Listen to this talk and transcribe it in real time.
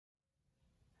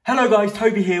Hello guys,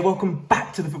 Toby here. Welcome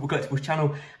back to the Football Collectibles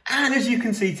channel. And as you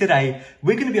can see today,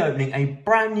 we're going to be opening a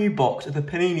brand new box of the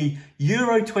Panini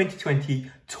Euro 2020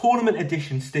 Tournament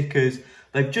Edition stickers.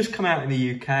 They've just come out in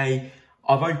the UK.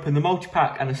 I've opened the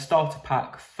multi-pack and the starter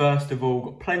pack first of all.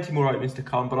 Got plenty more openings to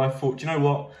come, but I thought, do you know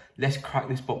what? Let's crack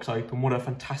this box open. What a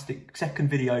fantastic second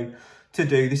video to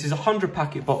do. This is a 100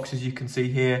 packet box, as you can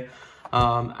see here.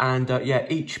 Yeah,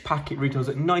 each packet retails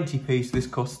at 90p, so this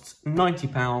costs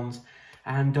 £90.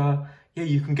 And yeah,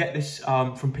 you can get this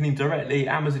from Panini directly,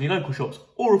 Amazon, your local shops,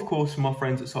 or of course from our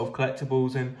friends at Solve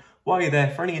Collectibles. And while you're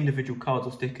there, for any individual cards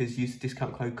or stickers, use the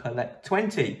discount code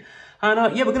COLLECT20.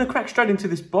 And yeah, we're going to crack straight into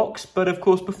this box. But of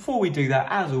course, before we do that,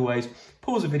 as always,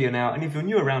 pause the video now. And if you're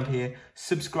new around here,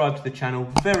 subscribe to the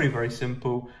channel. Very, very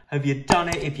simple. Have you done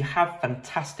it? If you have,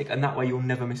 fantastic. And that way you'll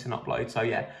never miss an upload. So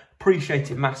yeah, appreciate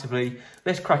it massively.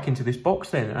 Let's crack into this box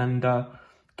then and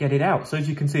get it out. So as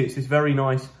you can see, it's this very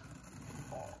nice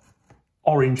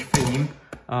orange theme.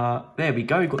 There we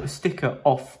go, got the sticker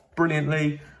off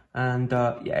brilliantly, and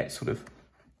yeah, it's sort of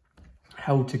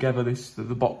held together,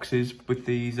 the boxes with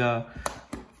these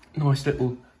nice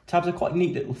little tabs. Are quite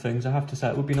neat little things, I have to say.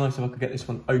 It would be nice if I could get this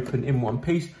one open in one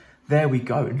piece. There we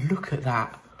go, and look at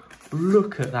that,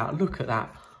 look at that, look at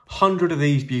that. 100 of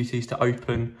these beauties to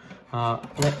open.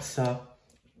 Let's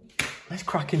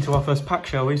crack into our first pack,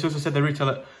 shall we? So as I said, they retail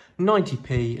at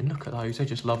 90p, and look at those, they're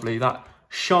just lovely. That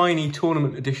shiny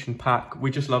tournament edition pack,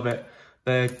 we just love it.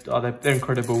 They're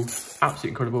incredible,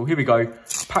 absolutely incredible. Here we go,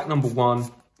 pack number one.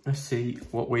 Let's see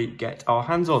what we get our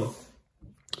hands on.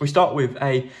 We start with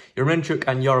a Yaremchuk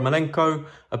and Yarmolenko,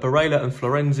 a Barella and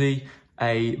Florenzi,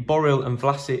 a Boril and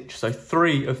Vlasic. So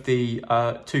three of the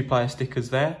two-player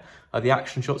stickers there, the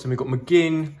action shots. And we've got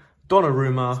McGinn,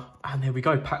 Donnarumma, and there we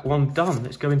go, pack one done.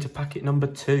 Let's go into packet number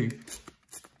two.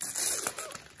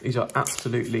 These are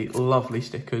absolutely lovely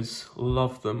stickers.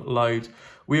 Love them loads.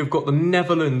 We have got the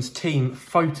Netherlands team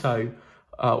photo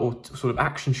or sort of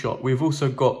action shot. We've also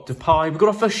got Depay. We've got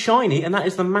our first shiny, and that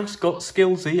is the mascot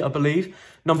Skillsy, I believe.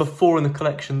 Number 4 in the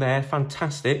collection there.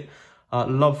 Fantastic.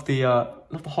 Love the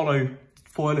hollow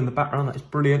foil in the background. That is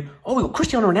brilliant. Oh, we've got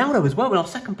Cristiano Ronaldo as well in our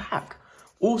second pack.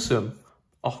 Awesome.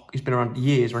 Oh, he's been around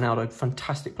years, Ronaldo.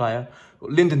 Fantastic player.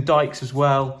 Got Lyndon Dykes as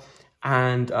well.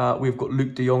 And we've got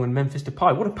Luke de Jong and Memphis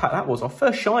Depay. What a pack that was. Our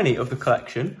first shiny of the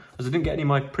collection, as I didn't get any in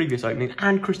my previous opening.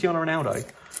 And Cristiano Ronaldo.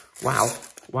 Wow.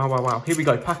 Wow, wow, wow. Here we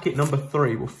go. Packet number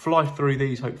 3. We'll fly through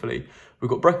these, hopefully.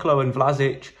 We've got Brekalo and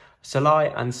Vlasic,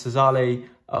 Salai and Cezale,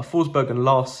 Forsberg and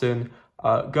Larsson,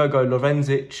 Gergo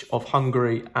Lorenzic of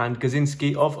Hungary, and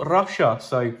Gazinski of Russia.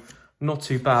 So, not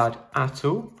too bad at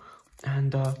all.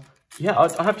 And yeah,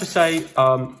 I have to say,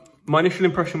 my initial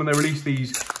impression when they released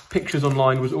these pictures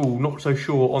online was, not so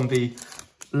sure on the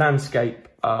landscape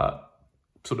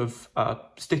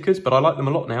stickers, but I like them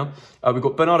a lot now. We've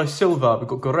got Bernardo Silva, we've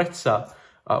got Goretzka,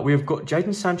 we've got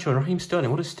Jadon Sancho and Raheem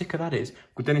Sterling. What a sticker that is.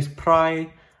 We've got Dennis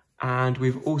Pry, and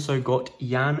we've also got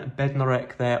Jan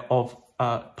Bednarek there of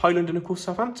Poland and of course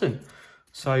Southampton.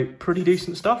 So pretty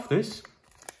decent stuff. This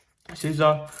is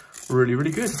really,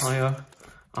 really good.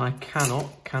 I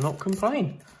cannot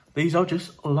complain. These are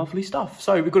just lovely stuff.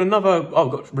 So we've got another, we've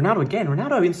got Ronaldo again.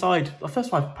 Ronaldo inside our first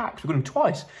 5 packs. We've got him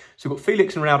twice. So we've got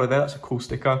Felix and Ronaldo there. That's a cool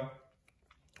sticker.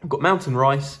 We've got Mountain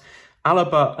Rice,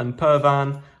 Alaba and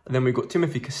Pervan. And then we've got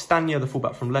Timothy Castagna, the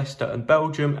fullback from Leicester and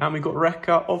Belgium. And we've got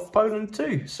Reka of Poland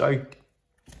too. So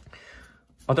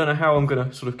I don't know how I'm going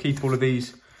to sort of keep all of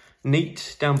these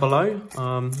neat down below.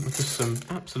 With just some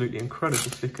absolutely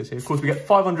incredible stickers here. Of course, we get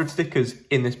 500 stickers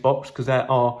in this box because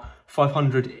there are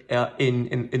 500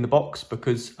 in the box,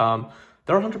 because there are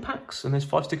 100 packs and there's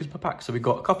 5 stickers per pack. So we've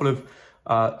got a couple of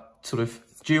sort of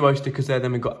duo stickers there.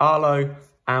 Then we've got Arlo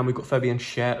and we've got Fabian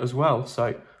Schär as well.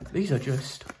 So these are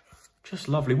just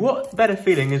lovely. What better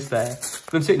feeling is there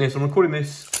than sitting here? So I'm recording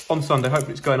this on Sunday.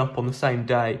 Hopefully it's going up on the same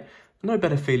day. No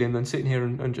better feeling than sitting here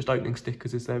and just opening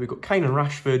stickers, is there? We've got Kane and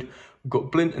Rashford. We've got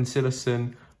Blint and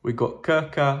Silerson. We've got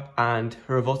Kirka and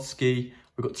Hravotsky.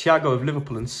 We've got Thiago of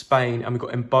Liverpool and Spain, and we've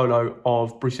got Embolo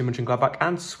of Borussia Mönchengladbach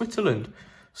and Switzerland.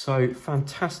 So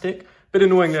fantastic. Bit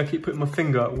annoyingly, I keep putting my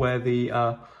finger where the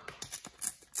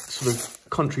sort of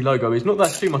country logo is. Not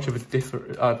that too much of a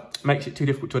different, makes it too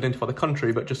difficult to identify the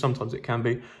country, but just sometimes it can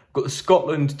be. We've got the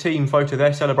Scotland team photo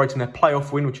there, celebrating their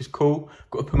playoff win, which is cool.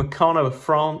 We've got Upamecano of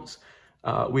France.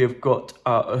 We have got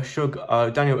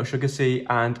Daniel Ushugasi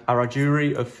and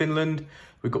Arajuri of Finland.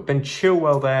 We've got Ben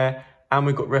Chilwell there. And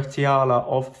we've got Retiala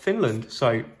of Finland.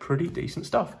 So pretty decent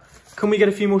stuff. Can we get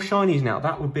a few more shinies now?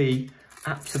 That would be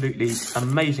absolutely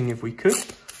amazing if we could.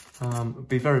 It would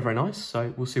be very, very nice.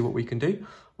 So we'll see what we can do.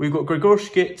 We've got Gregor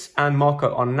Schitz and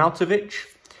Marko Arnautovic.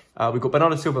 We've got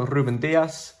Bernardo Silva and Ruben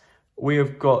Dias. We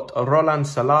have got Roland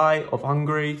Salai of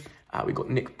Hungary. We've got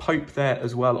Nick Pope there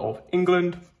as well of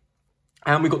England.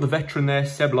 And we've got the veteran there,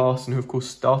 Seb Larsson, who of course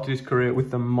started his career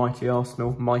with the mighty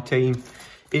Arsenal, my team,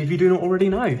 if you do not already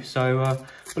know. So I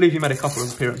believe he made a couple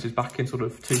of appearances back in sort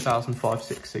of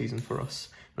 2005-06 season for us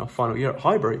in our final year at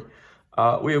Highbury.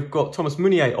 We have got Thomas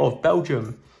Meunier of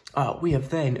Belgium. We have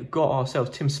then got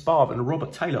ourselves Tim Sparv and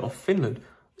Robert Taylor of Finland.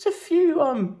 There's a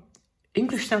few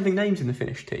English-sounding names in the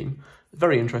Finnish team.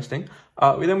 Very interesting.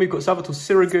 We've got Salvatore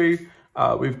Sirigu.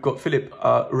 We've got Filip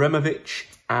Removic.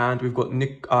 And we've got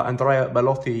Andrea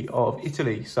Bellotti of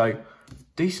Italy. So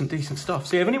decent stuff.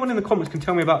 So yeah, if anyone in the comments can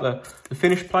tell me about the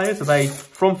Finnish players, are they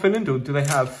from Finland or do they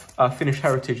have Finnish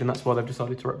heritage and that's why they've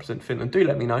decided to represent Finland? Do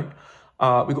let me know.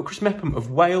 We've got Chris Mepham of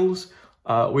Wales.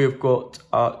 We've got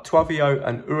Tuavio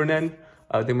and Urunen.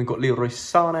 Then we've got Leroy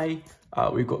Sane.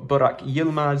 We've got Burak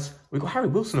Yilmaz. We've got Harry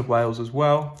Wilson of Wales as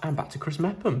well. And back to Chris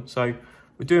Mepham. So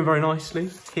we're doing very nicely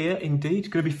here indeed. It's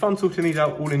going to be fun sorting these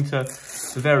out all into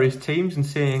the various teams and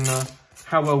seeing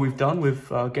how well we've done with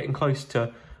getting close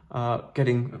to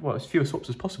getting, well, as few swaps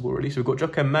as possible really. So we've got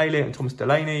Joaquin Meili and Thomas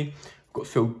Delaney. We've got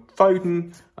Phil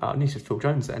Foden. I need to say Phil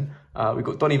Jones then. We've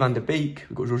got Donny van der Beek.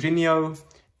 We've got Jorginho.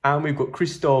 And we've got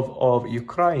Kristov of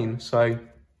Ukraine. So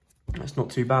that's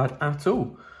not too bad at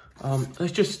all.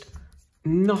 There's just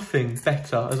nothing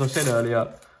better, as I said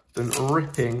earlier, than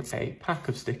ripping a pack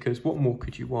of stickers. What more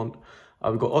could you want?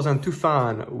 We've got Ozan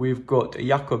Tufan, we've got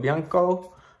Jakob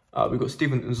Janko, we've got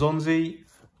Steven Nzonzi,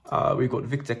 we've got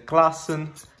Victor Klaassen,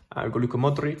 we've got Luka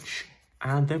Modric,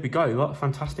 and there we go. What a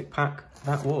fantastic pack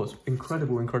that was.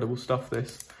 Incredible stuff,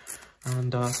 this.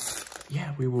 And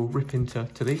yeah, we will rip into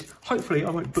these. Hopefully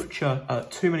I won't butcher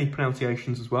too many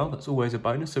pronunciations as well. That's always a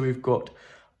bonus. So we've got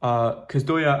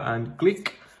Kazdoya and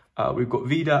Glick. We've got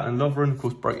Vida and Lovren, of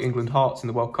course, broke England hearts in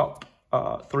the World Cup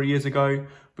 3 years ago.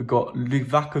 We've got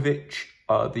Livakovic,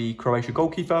 the Croatia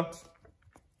goalkeeper.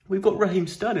 We've got Raheem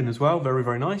Sterling as well,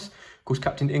 very nice. Of course,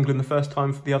 captained England the first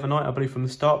time for the other night, I believe, from the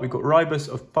start. We've got Rybus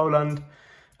of Poland.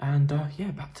 And yeah,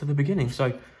 back to the beginning.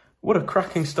 So what a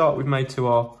cracking start we've made to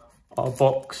our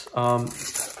box.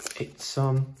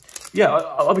 Yeah,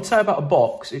 I would say about a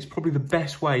box, it's probably the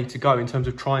best way to go in terms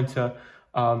of trying to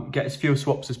get as few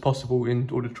swaps as possible in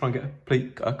order to try and get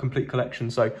a complete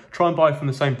collection. So try and buy from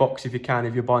the same box if you can,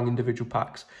 if you're buying individual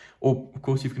packs. Or, of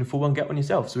course, if you can afford one, get one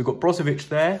yourself. So we've got Brozovic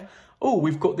there. Oh,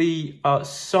 we've got the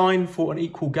sign for an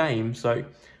equal game. So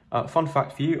fun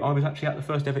fact for you, I was actually at the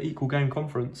first ever equal game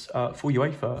conference for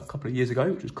UEFA a couple of years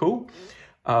ago, which was cool.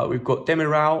 We've got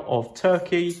Demiral of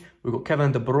Turkey. We've got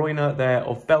Kevin De Bruyne there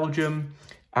of Belgium.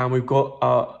 And we've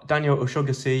got Daniel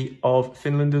Oshogasi of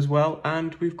Finland as well.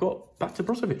 And we've got back to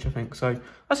Brozovic, I think. So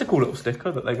that's a cool little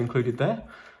sticker that they've included there.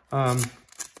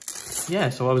 Yeah,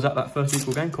 so I was at that first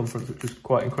equal game conference, which was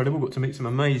quite incredible. Got to meet some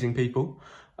amazing people.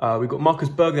 We've got Marcus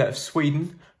Berg there of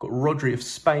Sweden. Got Rodri of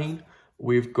Spain.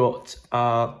 We've got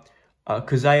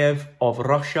Kazayev of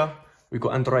Russia. We've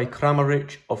got Andrej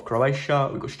Kramaric of Croatia.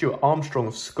 We've got Stuart Armstrong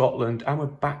of Scotland. And we're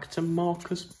back to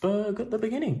Marcus Berg at the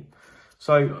beginning.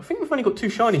 So I think we've only got 2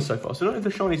 shinies so far. So I don't know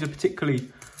if the shinies are particularly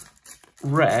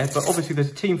rare, but obviously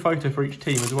there's a team photo for each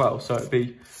team as well. So it'd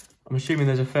be, I'm assuming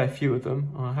there's a fair few of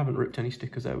them. I haven't ripped any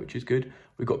stickers there, which is good.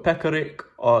 We've got Pekarik,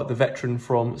 the veteran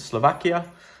from Slovakia.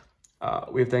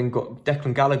 We've then got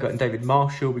Declan Gallagher and David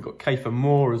Marshall. We've got Kiefer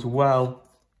Moore as well.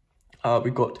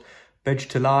 We've got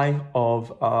Bejtelai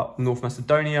of North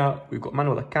Macedonia. We've got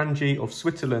Manuel Akanji of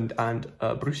Switzerland and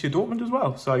Borussia Dortmund as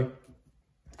well. So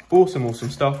awesome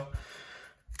stuff.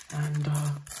 And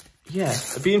yeah,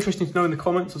 it'd be interesting to know in the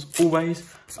comments, as always,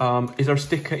 is there a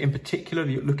sticker in particular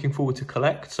that you're looking forward to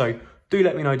collect? So do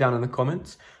let me know down in the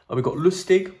comments. We've got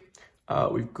Lustig,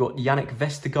 we've got Yannick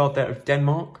Vestergaard there of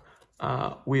Denmark.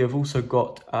 We have also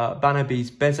got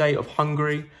Banabis Beze of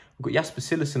Hungary. We've got Jasper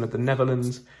Cillessen of the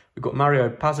Netherlands. We've got Mario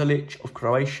Pasalic of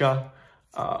Croatia.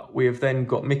 We have then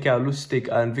got Mikael Lustig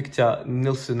and Victor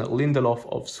Nilsson Lindelof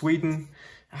of Sweden.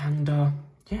 And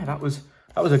yeah, that was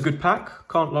a good pack,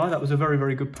 can't lie. That was a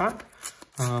very good pack.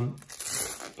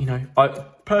 You know, I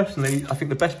think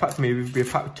the best pack for me would be a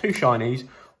pack with 2 shinies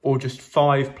or just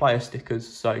 5 player stickers.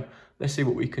 So let's see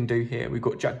what we can do here. We've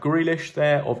got Jack Grealish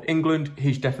there of England.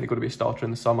 He's definitely got to be a starter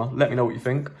in the summer. Let me know what you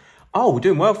think. Oh, we're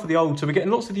doing well for the old. So we're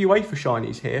getting lots of the UEFA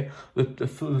shinies here. The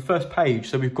first page.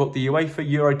 So we've got the UEFA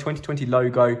Euro 2020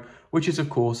 logo, which is, of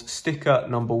course, sticker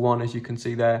number 1, as you can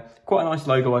see there. Quite a nice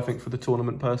logo, I think, for the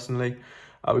tournament, personally.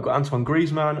 We've got Antoine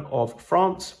Griezmann of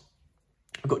France.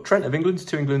 We've got Trent of England,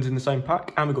 2 Englands in the same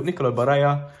pack. And we've got Nicolo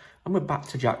Barella. And we're back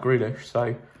to Jack Grealish.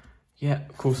 So, yeah,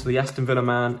 of course, the Aston Villa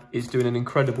man is doing an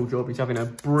incredible job. He's having a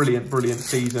brilliant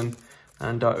season.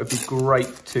 And it would be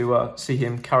great to see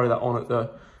him carry that on at the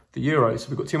Euros. So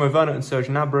we've got Timo Werner and Serge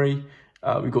Gnabry.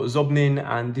 We've got Zobnin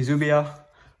and Dizubia.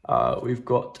 We've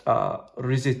got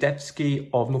Rizitevski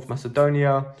of North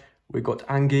Macedonia. We've got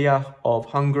Angia of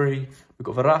Hungary. We've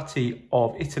got Verratti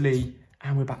of Italy.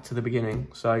 And we're back to the beginning.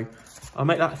 So I'll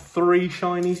make that 3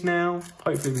 shinies now.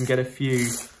 Hopefully we can get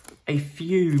a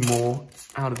few more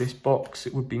out of this box.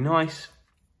 It would be nice.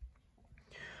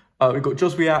 We've got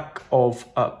Jozwiak of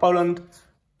Poland.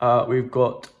 We've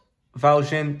got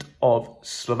Valgent of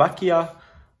Slovakia.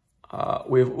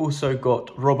 We've also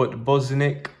got Robert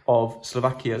Boznik of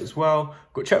Slovakia as well.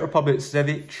 We've got Czech Republic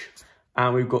Zevic.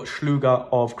 And we've got Schluger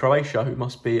of Croatia, who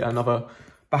must be another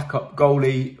backup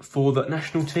goalie for the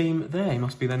national team there. He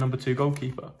must be their number 2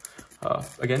 goalkeeper.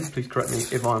 Again, please correct me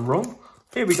if I'm wrong.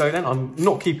 Here we go then. I'm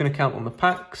not keeping account on the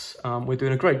packs. We're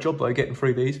doing a great job though, getting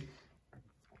through these.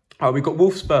 We've got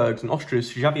Wolfsburg and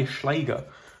Austria's Javier Schläger.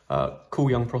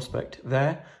 Cool young prospect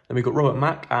there. Then we've got Robert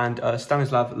Mack and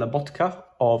Stanislav Lobotka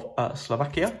of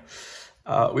Slovakia.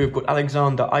 We've got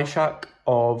Alexander Ishak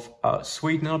of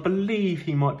Sweden. I believe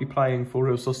he might be playing for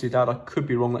Real Sociedad. I could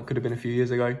be wrong. That could have been a few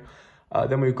years ago.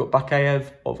 Then we've got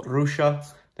Bakayev of Russia.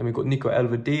 Then we've got Nico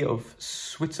Elvedi of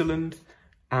Switzerland.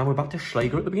 And we're back to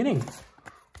Schläger at the beginning.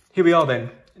 Here we are then.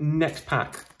 Next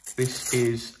pack. This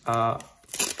is,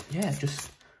 yeah, just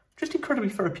incredibly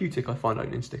therapeutic, I find,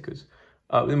 opening stickers.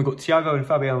 Then we've got Thiago and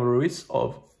Fabian Ruiz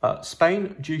of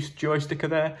Spain. Duo sticker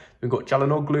there. We've got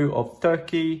Çalhanoğlu of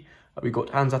Turkey. We've got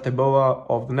Hans Ateboa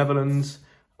of the Netherlands.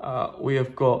 We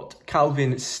have got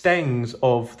Calvin Stengs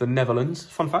of the Netherlands.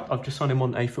 Fun fact, I've just signed him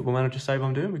on a Football Manager save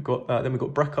I'm doing. We've got then we've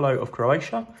got Brekalo of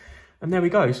Croatia. And there we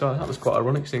go. So that was quite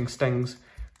ironic seeing Stengs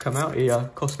come out. He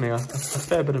cost me a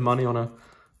fair bit of money on a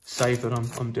save that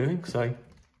I'm doing. So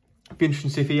it'd be interesting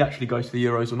to see if he actually goes to the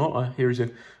Euros or not. I hear he's a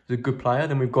good player.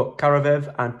 Then we've got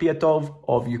Karavev and Pietov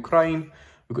of Ukraine.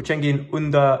 We've got Chengin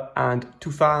Under and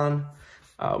Tufan.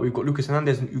 We've got Lucas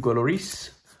Hernandez and Hugo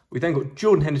Lloris. We've then got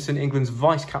Jordan Henderson, England's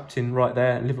vice-captain right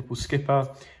there, and Liverpool skipper.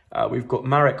 We've got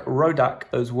Marek Rodak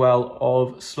as well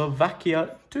of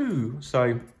Slovakia too.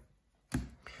 So,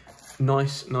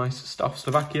 nice stuff.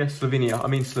 Slovenia. I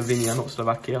mean Slovenia, not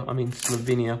Slovakia. I mean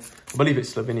Slovenia. I believe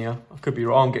it's Slovenia. I could be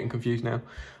wrong. I'm getting confused now.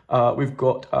 We've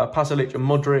got Pasalic and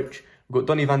Modric. We've got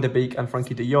Donny van der Beek and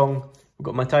Frankie de Jong. We've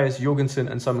got Matthias Jorgensen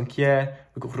and Simon Kjær.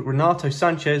 We've got Renato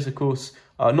Sanchez, of course.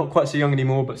 Not quite so young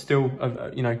anymore, but still,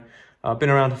 you know, been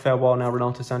around a fair while now,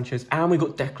 Renato Sanchez. And we've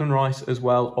got Declan Rice as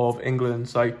well of England.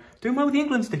 So, doing well with the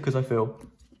England stickers, I feel.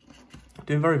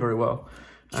 Doing very, very well.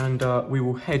 And we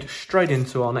will head straight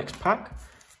into our next pack,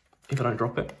 if I don't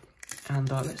drop it. And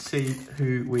let's see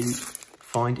who we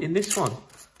find in this one.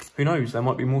 Who knows, there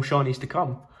might be more shinies to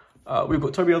come. We've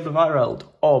got Toby Alderweireld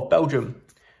of Belgium.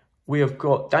 We have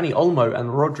got Danny Olmo and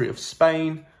Rodri of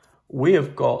Spain. We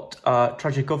have got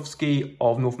Trzaskowski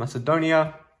of North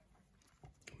Macedonia.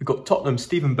 We've got Tottenham,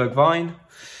 Steven Bergwijn.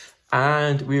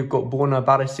 And we've got Borna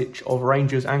Barisic of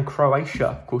Rangers and Croatia.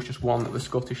 Of course, just won the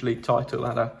Scottish League title.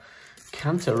 Had a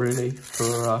canter, really,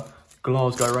 for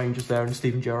Glasgow Rangers there and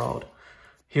Steven Gerrard.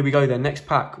 Here we go then. Next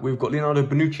pack. We've got Leonardo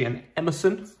Bonucci and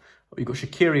Emerson. We've got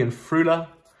Shaqiri and Frula.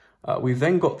 We've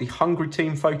then got the Hungary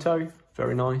team photo.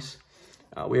 Very nice.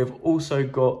 We have also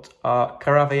got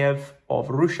Karaviev of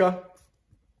Russia.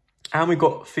 And we've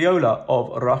got Fiola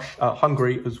of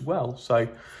Hungary as well. So,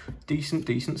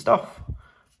 decent stuff.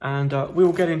 And we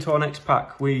will get into our next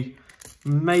pack. We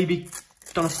maybe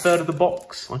done a third of the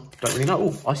box. I don't really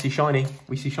know. Oh, I see shiny.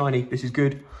 We see shiny. This is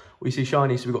good. We see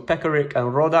shiny. So we've got Pekarik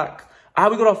and Rodak.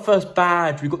 We've got our first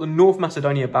badge. We've got the North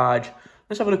Macedonia badge.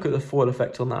 Let's have a look at the foil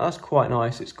effect on that. That's quite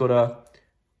nice. It's got a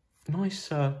nice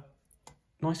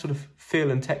sort of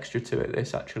feel and texture to it,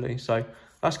 this actually. So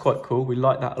that's quite cool. We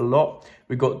like that a lot.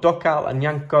 We've got Docal and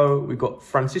Yanko. We've got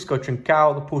Francisco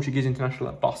Trincao, the Portuguese international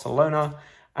at Barcelona.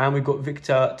 And we've got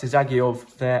Victor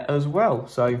Tzagiov there as well.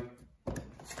 So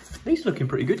these are looking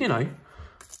pretty good, you know.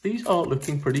 These are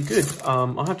looking pretty good.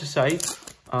 I have to say,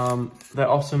 there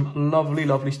are some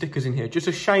lovely stickers in here. Just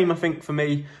a shame, I think, for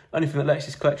me. Only thing that lets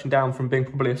this collection down from being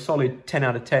probably a solid 10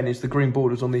 out of 10 is the green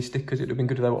borders on these stickers. It would have been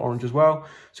good if they were orange as well.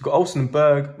 So we've got Olsen and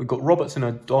Berg. We've got Robertson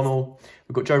and O'Donnell.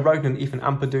 We've got Joe Roden and Ethan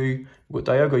Ampadu. We've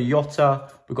got Diogo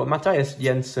Jota. We've got Matthias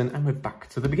Jensen. And we're back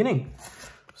to the beginning.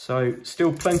 So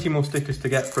still plenty more stickers to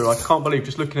get through. I can't believe,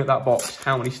 just looking at that box,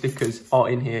 how many stickers are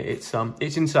in here. It's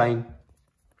insane.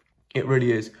 It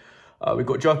really is. We've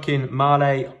got Joaquin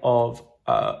Male of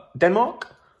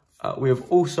Denmark. We have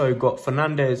also got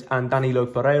Fernandez and Danilo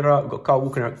Pereira. We've got Carl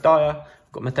Walker and Eric Dyer.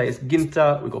 We've got Matthias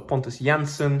Ginter. We've got Pontus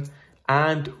Jansson.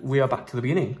 And we are back to the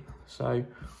beginning. So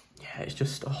yeah, it's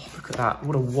just, oh, look at that.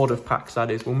 What a wad of packs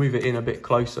that is. We'll move it in a bit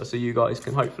closer so you guys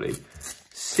can hopefully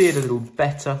see it a little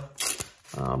better.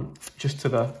 Just to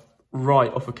the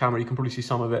right off of camera, you can probably see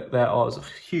some of it. There's a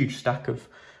huge stack of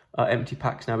empty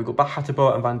packs now. We've got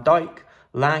Bahatiboa and Van Dijk,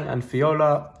 Lang and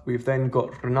Fiola. We've then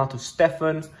got Renato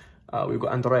Stefan. We've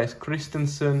got Andreas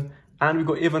Christensen. And we've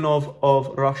got Ivanov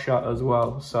of Russia as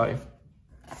well. So,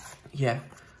 yeah,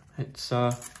 it's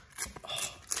just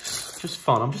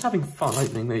fun. I'm just having fun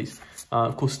opening these.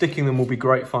 Of course, sticking them will be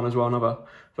great fun as well. Another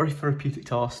very therapeutic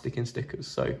task, sticking stickers.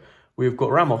 So, we've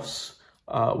got Ramos.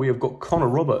 We have got Connor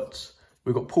Roberts.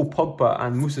 We've got Paul Pogba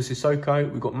and Moussa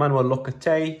Sissoko. We've got Manuel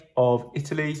Locatelli of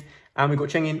Italy. And we've got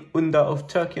Cengiz Under of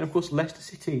Turkey. And, of course, Leicester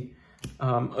City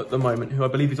at the moment, who I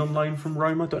believe is on loan from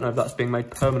Roma. I don't know if that's being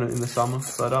made permanent in the summer.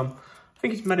 But I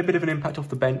think he's made a bit of an impact off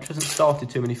the bench. Hasn't started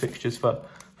too many fixtures for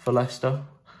Leicester.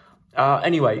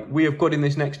 Anyway, we have got in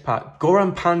this next pack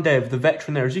Goran Pandev, the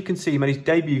veteran there. As you can see, he made his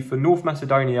debut for North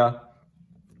Macedonia,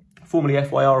 formerly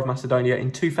FYR of Macedonia, in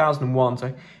 2001.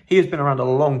 So he has been around a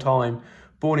long time.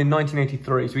 Born in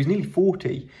 1983, so he's nearly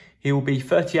 40. He will be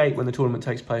 38 when the tournament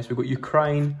takes place. We've got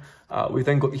Ukraine. We've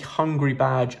then got the Hungary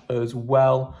badge as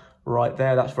well, right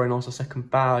there. That's very nice, a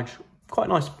second badge. Quite a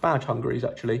nice badge, Hungary's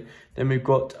actually. Then we've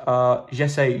got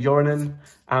Jesse Jorinen,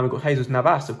 and we've got Jesus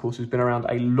Navas, of course, who's been around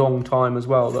a long time as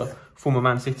well, the former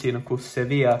Man City and, of course,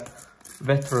 Sevilla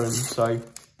veteran. So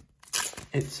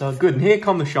it's good. And here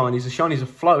come the shinies. The shinies are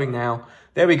flowing now.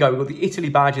 There we go. We've got the Italy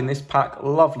badge in this pack.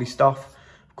 Lovely stuff.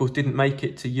 Of course, didn't make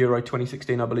it to Euro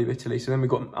 2016, I believe, Italy. So then we've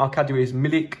got Arkadiusz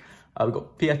Milik. We've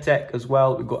got Piatek as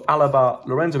well. We've got Alaba,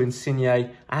 Lorenzo Insigne,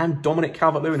 and Dominic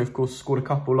Calvert-Lewin, of course, scored a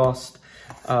couple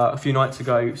a few nights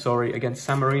ago, against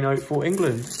San Marino for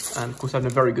England. And, of course,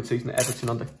 having a very good season at Everton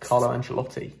under Carlo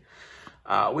Ancelotti.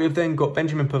 We have then got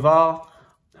Benjamin Pavard.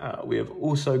 We have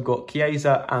also got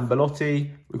Chiesa and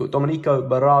Belotti. We've got Domenico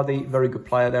Berardi, very good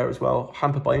player there as well,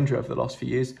 hampered by injury over the last few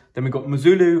years. Then we've got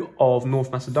Mazulu of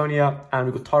North Macedonia, and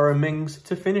we've got Tyrone Mings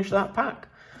to finish that pack.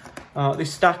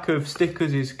 This stack of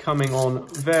stickers is coming on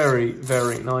very,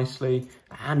 very nicely.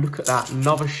 And look at that,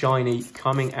 another shiny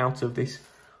coming out of this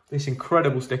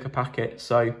incredible sticker packet.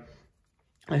 So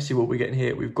let's see what we're getting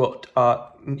here. We've got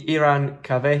Iran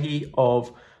Kavehi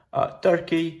of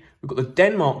Turkey. We've got the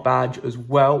Denmark badge as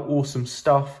well. Awesome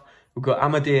stuff. We've got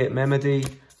Amadir Mehmedi.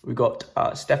 We've got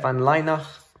Stefan Leinach.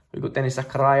 We've got Denis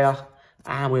Zakaria.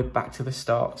 And we're back to the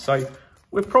start. So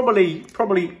we're probably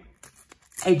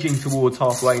edging towards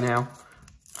halfway now.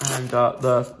 And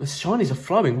the shinies are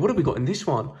flowing. What have we got in this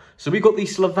one? So we've got the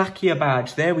Slovakia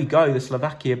badge. There we go, the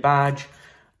Slovakia badge.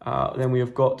 Then we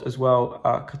have got as well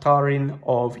Katarin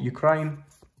of Ukraine.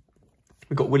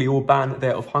 We've got Willy Orban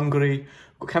there of Hungary.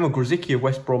 We've got Kamil Grzycki of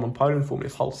West Brom and Poland, formerly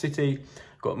of Hull City.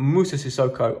 We've got Moussa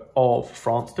Sissoko of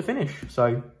France to finish.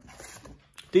 So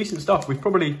decent stuff. We've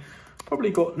probably got 8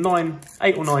 or 9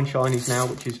 shinies now,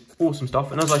 which is awesome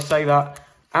stuff. And as I say that,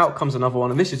 out comes another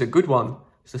one. And this is a good one.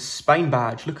 It's the Spain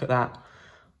badge. Look at that.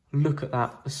 Look at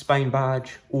that. The Spain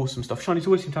badge. Awesome stuff. Shinies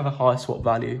always seem to have a high swap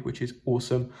value, which is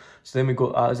awesome. So then we've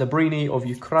got Zabrini of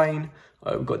Ukraine.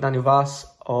 We've got Daniel Vas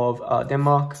of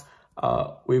Denmark.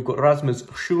 We've got Rasmus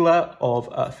Schuler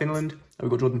of Finland. We've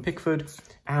got Jordan Pickford.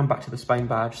 And back to the Spain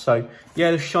badge. So,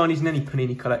 yeah, the shinies in any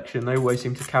Panini collection, they always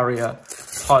seem to carry a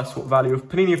higher swap value.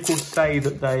 Panini, of course, say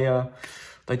that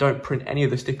they don't print any of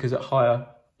the stickers at higher,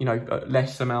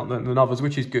 less amount than others,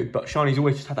 which is good. But shinies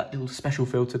always just have that little special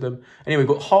feel to them. Anyway,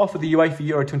 we've got half of the UEFA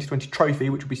Euro 2020 trophy,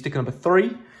 which will be sticker number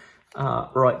 3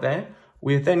 right there.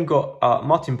 We've then got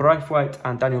Martin Braithwaite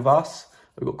and Daniel Vas.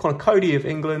 We've got Conor Cody of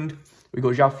England. We've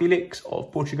got João Felix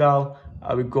of Portugal.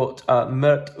 We've got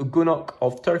Mert Gunok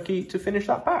of Turkey to finish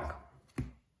that pack.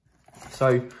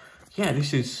 So, yeah,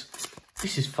 this is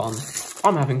fun.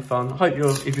 I'm having fun.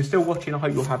 If you're still watching, I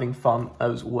hope you're having fun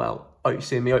as well. I hope you're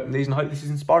seeing me open these, and I hope this is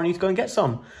inspiring you to go and get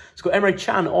some. It's got Emre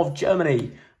Can of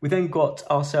Germany. We then got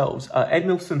ourselves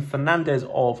Edmilson Fernandez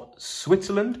of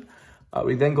Switzerland.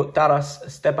 We've then got Taras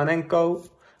Stepanenko.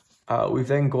 We've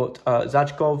then got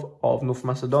Zajkov of North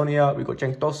Macedonia. We've got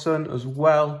Cenk Tosun as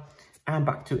well. And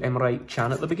back to Emre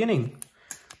Can at the beginning.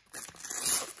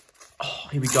 Oh,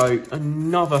 here we go.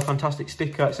 Another fantastic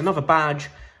sticker. It's another badge.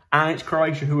 And it's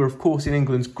Croatia, who are, of course, in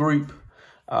England's group.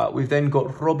 We've then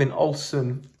got Robin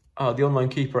Olsen, the online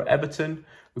keeper at Everton.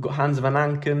 We've got Hans van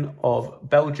Anken of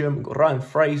Belgium. We've got Ryan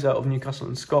Fraser of Newcastle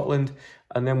and Scotland.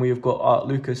 And then we've got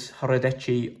Lucas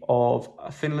Hradecki of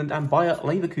Finland and Bayer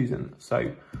Leverkusen.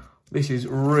 So this is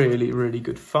really, really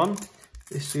good fun.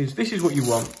 This is what you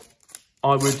want.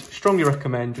 I would strongly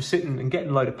recommend just sitting and getting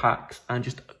a load of packs and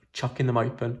just chucking them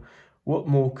open. What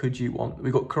more could you want?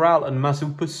 We've got Corral and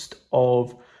Mazupust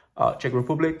of Czech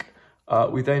Republic.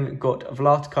 We then got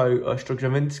Vlatko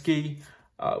Strojavinsky.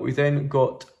 We then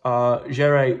got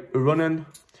Jere Uronen.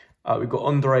 We've got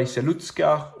Andrei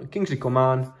Selutska, Kingsley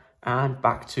Coman, and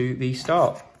back to the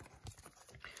start.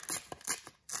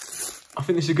 I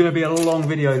think this is going to be a long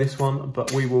video, this one,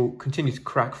 but we will continue to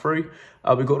crack through.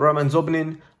 We've got Roman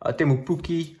Zobnin, Teemu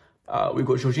Pukki, we've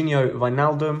got Jorginho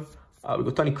Wijnaldum, we've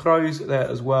got Toni Kroos there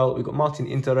as well, we've got Martin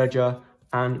Interregia,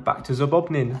 and back to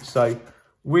Zobobnin. So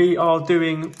we are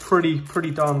doing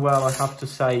pretty darn well, I have to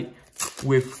say,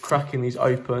 with cracking these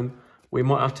open. We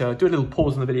might have to do a little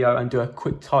pause in the video and do a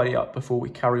quick tidy up before we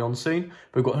carry on soon.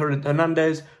 We've got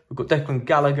Hernandez, we've got Declan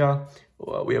Gallagher,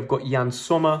 we have got Jan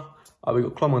Sommer, we've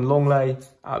got Clement Longley,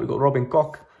 we've got Robin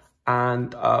Koch,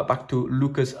 and back to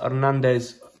Lucas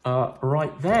Hernandez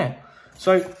right there.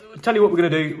 So, I'll tell you what we're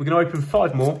going to do. We're going to open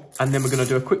 5 more, and then we're going to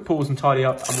do a quick pause and tidy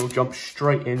up, and we'll jump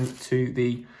straight into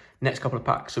the next couple of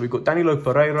packs. So, we've got Danilo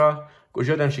Pereira, we've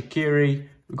got Jordan Shaqiri,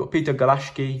 we've got Peter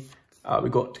Galashki,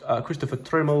 we've got Christopher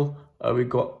Trimmel, we've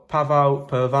got Pavel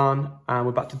Pervan, and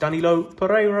we're back to Danilo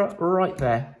Pereira right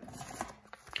there.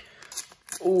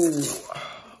 Oh,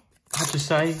 I have to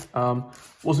say,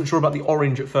 wasn't sure about the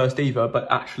orange at first either,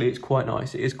 but actually it's quite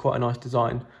nice. It is quite a nice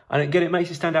design. And again, it makes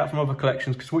it stand out from other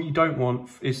collections, because what you don't want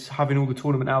is having all the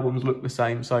tournament albums look the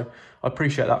same. So I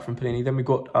appreciate that from Panini. Then we've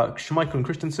got Schmeichel and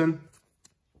Christensen,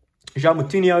 João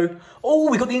Moutinho. Oh,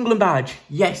 we got the England badge.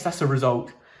 Yes, that's a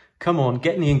result. Come on,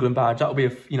 getting the England badge. That'll be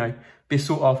be a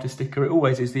sought after sticker. It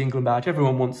always is, the England badge.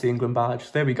 Everyone wants the England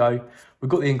badge. There we go. We've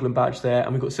got the England badge there,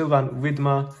 and we've got Sylvain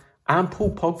Widmer and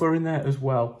Paul Pogba in there as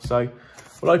well. So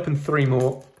we'll open 3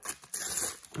 more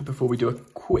before we do a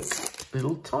quick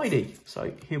little tidy.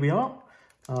 So here we are.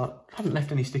 Haven't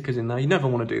left any stickers in there. You never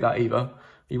want to do that either.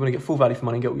 You want to get full value for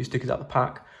money and get all your stickers out of the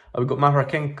pack. We've got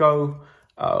Mavrakenko.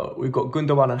 We've got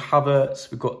Gundogan and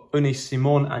Havertz. We've got Unis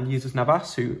Simon and Jesus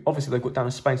Navas, who obviously they've got down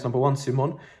as Spain's #1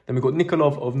 Simon. Then we've got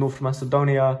Nikolov of North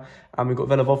Macedonia, and we've got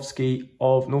Velovovsky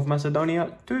of North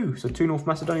Macedonia too. So 2 North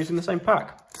Macedonians in the same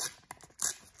pack.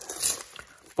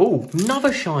 Oh,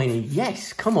 another shiny.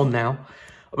 Yes, come on now.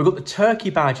 We've got the Turkey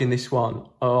badge in this one.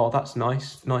 Oh, that's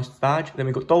nice. Nice badge. Then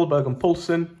we've got Dolberg and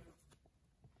Poulsen.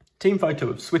 Team photo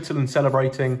of Switzerland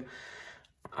celebrating.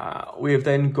 We have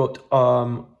then got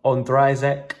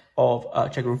Ondrazek of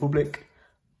Czech Republic.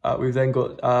 We've then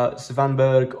got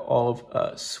Svanberg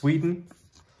of Sweden.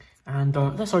 And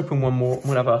let's open one more.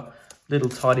 We'll have a little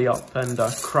tidy up and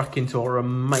crack into our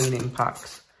remaining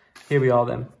packs. Here we are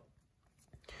then.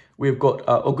 We've got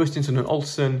Augustinsson and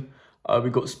Olsen.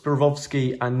 We've got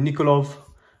Spirovsky and Nikolov.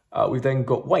 We've then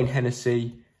got Wayne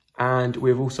Hennessy. And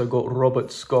we've also got Robert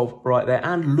Skov right there.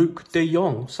 And Luke de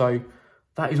Jong. So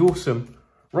that is awesome.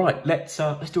 Right, let's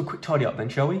do a quick tidy up then,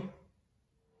 shall we?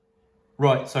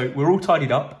 Right, so we're all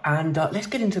tidied up. And let's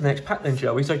get into the next pack then,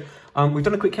 shall we? So we've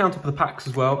done a quick count up of the packs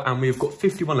as well. And we've got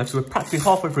 51 left. So we're practically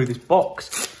halfway through this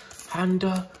box. And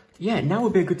yeah, now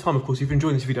would be a good time, of course, if you're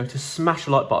enjoying this video, to smash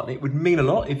the like button. It would mean a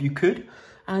lot if you could.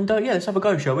 And yeah, let's have a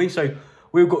go, shall we? So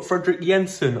we've got Fredrik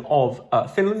Jensen of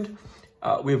Finland.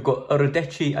 We've got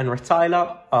Radecki and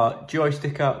Rataila, Geo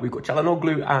sticker. We've got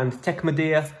Çalhanoğlu and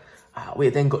Tekmadir.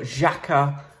 We've then got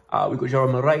Xhaka. We've got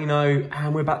João Moreno.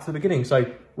 And we're back to the beginning. So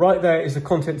right there is the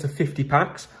contents of 50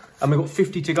 packs. And we've got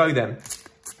 50 to go then,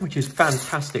 which is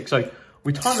fantastic. So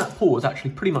we timed that pause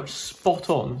actually pretty much spot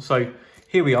on. So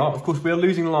here we are. Of course, we are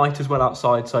losing light as well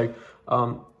outside. So,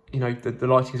 you know, the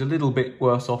lighting is a little bit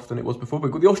worse off than it was before. But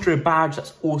we've got the Austria badge.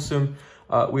 That's awesome.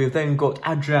 We've then got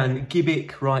Adrian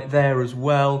Gibic right there as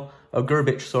well.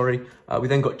 Grubic, sorry. We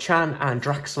then got Chan and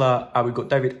Draxler. We've got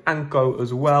David Anko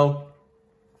as well.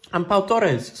 And Pau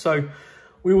Torres. So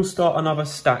we will start another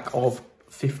stack of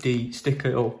 50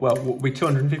 stickers, or well, what will be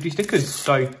 250 stickers.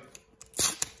 So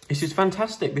this is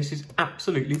fantastic. This is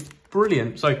absolutely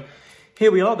brilliant. So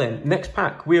here we are then. Next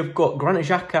pack, we have got Granit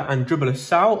Xhaka and Dribble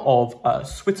Sau of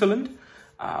Switzerland.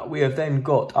 We have then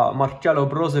got Marcelo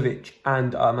Brozovic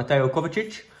and Matteo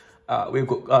Kovacic. We've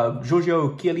got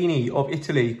Giorgio Chiellini of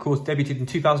Italy, of course, debuted in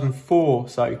 2004.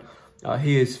 So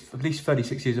he is at least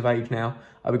 36 years of age now.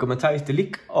 We've got Matthijs de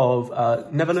Ligt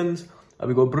of Netherlands.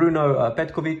 We've got Bruno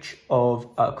Petkovic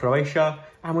of Croatia.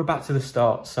 And we're back to the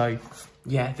start. So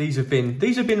yeah, these have been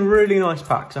really nice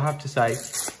packs, I have to say.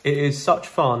 It is such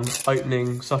fun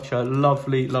opening such a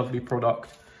lovely, lovely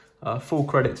product. Full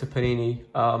credit to Panini.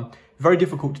 Very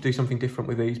difficult to do something different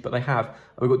with these, but they have.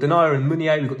 We've got Denayer and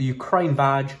Meunier. We've got the Ukraine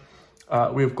badge.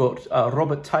 We've got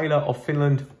Robert Taylor of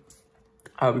Finland.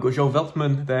 We've got Joel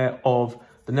Veltman there of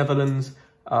the Netherlands.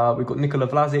 We've got Nikola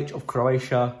Vlasic of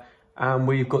Croatia. And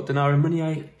we've got Denaro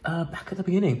Meunier back at the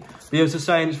beginning. But yeah, as I was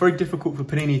saying, it's very difficult for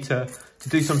Panini to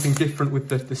do something different with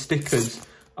the stickers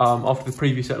after the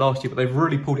previous set last year, but they've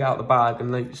really pulled it out of the bag,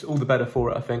 and it's all the better for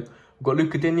it, I think. We've got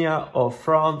Luca Digna of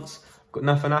France, we've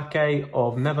got Nafanake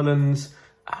of Netherlands,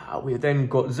 we've then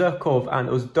got Zerkov and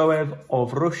Uzdoev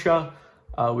of Russia,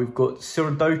 we've got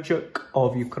Sirodochuk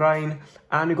of Ukraine,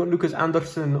 and we've got Lucas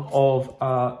Anderson of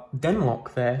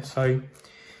Denmark there. So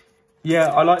yeah,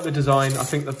 I like the design. I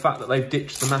think the fact that they've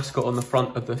ditched the mascot on the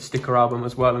front of the sticker album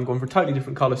as well and gone for a totally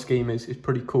different colour scheme is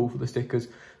pretty cool for the stickers.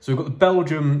 So we've got the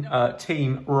Belgium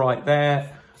team right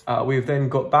there. We've then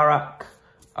got Barak.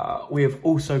 We have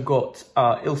also got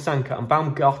Ilsanka and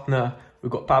Baumgartner.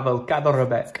 We've got Pavel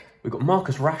Kaderabek. We've got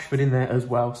Marcus Rashford in there as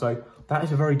well. So that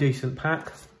is a very decent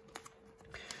pack.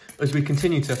 As we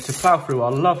continue to plough through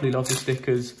our lovely, lovely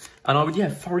stickers. And I would, yeah,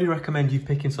 thoroughly recommend you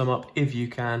picking some up if you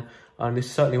can. And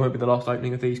this certainly won't be the last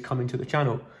opening of these coming to the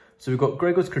channel. So we've got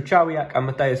Gregor Skrichowiak and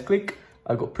Mateusz Klich.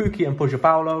 I've got Pukki and Poggio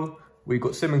Paulo. We've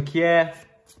got Simon Kjaer.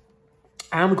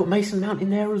 And we've got Mason Mount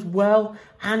in there as well.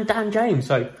 And Dan James.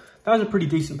 So that was a pretty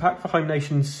decent pack for Home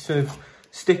Nations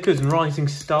stickers and rising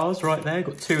stars right there.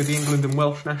 Got two of the England and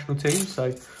Welsh national teams.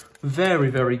 So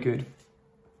very, very good.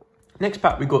 Next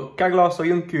pack, we've got Gaglar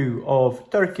Soyuncu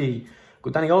of Turkey.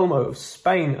 We've got Danny Olmo of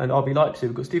Spain and RB Leipzig.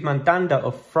 We've got Steve Mandanda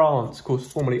of France, of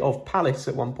course, formerly of Palace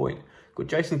at one point. We've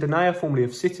got Jason Denayer, formerly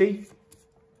of City.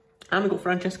 And we've got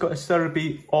Francesco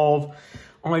Acerbi of,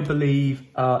 I believe,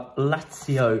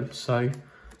 Lazio. So,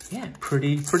 yeah,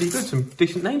 pretty good. Some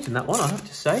decent names in that one, I have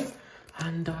to say.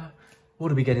 And what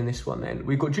do we get in this one then?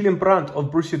 We've got Julian Brandt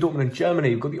of Borussia Dortmund in Germany.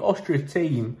 We've got the Austria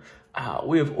team.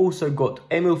 We have also got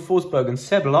Emil Forsberg and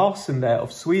Seb Larsson there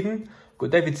of Sweden. We've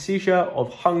got David Sisha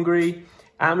of Hungary.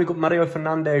 And we've got Mario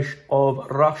Fernandes of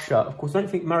Russia. Of course, I don't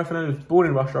think Mario Fernandes was born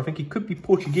in Russia. I think he could be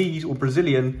Portuguese or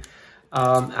Brazilian.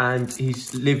 And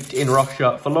he's lived in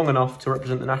Russia for long enough to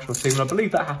represent the national team. And I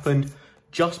believe that happened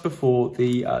just before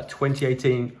the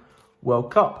 2018 World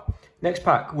Cup. Next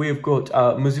pack, we've got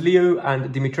Musliu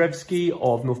and Dimitrevski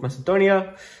of North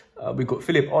Macedonia. We've got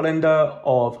Filip Olender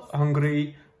of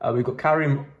Hungary. We've got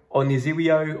Karim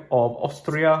Oniziwio of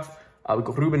Austria. We've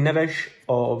got Ruben Neves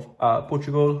of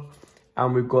Portugal.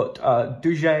 And we've got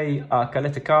Duje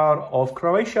Kaletakar of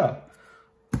Croatia.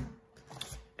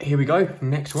 Here we go,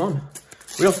 next one.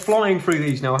 We are flying through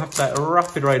these now, I have to say, at a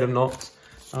rapid rate of knots.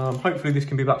 Hopefully this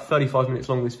can be about 35 minutes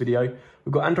long, this video.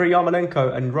 We've got Andrei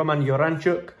Yarmolenko and Roman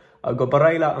Yoranchuk. We've got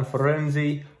Barella and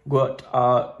Florenzi. We've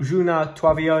got Juna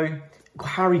Tuavio. We've got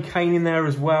Harry Kane in there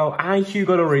as well. And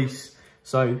Hugo Lloris.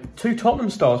 So, two Tottenham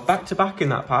stars back to back in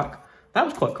that pack. That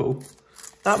was quite cool.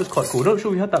 That was quite cool. Not sure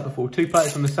we had that before. Two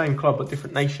players from the same club but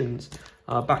different nations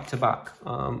back to back.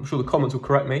 I'm sure the comments will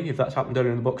correct me if that's happened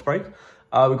earlier in the box break.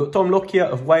 We've got Tom Lockyer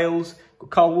of Wales. We've got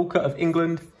Carl Walker of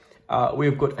England.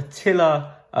 We've got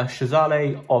Attila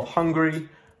Shazale of Hungary.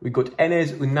 We've got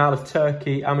Enes Ünal of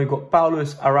Turkey. And we've got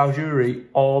Paulus Araujuri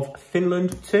of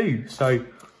Finland too. So,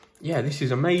 yeah, this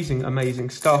is amazing, amazing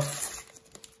stuff.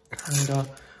 And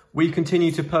we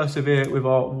continue to persevere with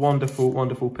our wonderful,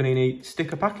 wonderful Panini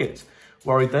sticker packets.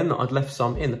 Worried then that I'd left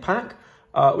some in the pack.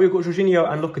 We've got Jorginho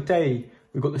and Locatelli.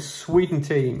 We've got the Sweden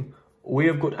team. We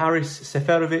have got Aris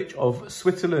Seferovic of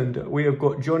Switzerland. We have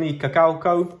got Johnny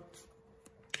Kakauko.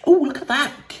 Oh, look at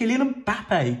that. Kylian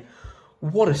Mbappe.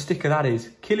 What a sticker that is.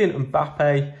 Kylian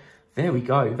Mbappe. There we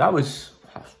go. That's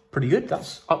pretty good.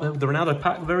 That's up there with the Ronaldo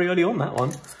pack very early on, that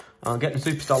one. Getting a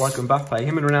superstar like Mbappe.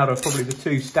 Him and Ronaldo are probably the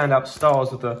two standout stars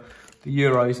of the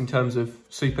Euros in terms of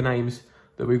super names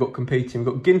that we've got competing.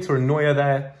 We've got Ginter and Neuer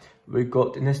there. We've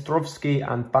got Nestrovsky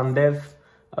and Bandev.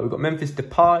 We've got Memphis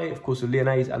Depay, of course, of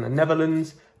Lyonnais and the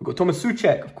Netherlands. We've got Thomas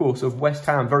Souček, of course, of West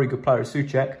Ham. Very good player,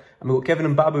 Souček. And we've got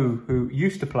Kevin Mbabu, who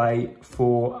used to play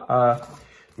for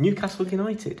Newcastle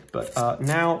United, but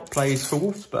now plays for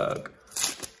Wolfsburg.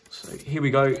 So here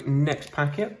we go, next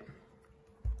packet.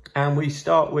 And we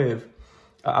start with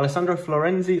Alessandro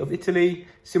Florenzi of Italy.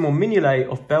 Simon Mignolet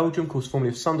of Belgium, of course, formerly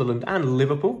of Sunderland and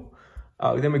Liverpool.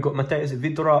 Then we've got Mateusz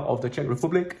Vidra of the Czech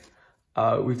Republic.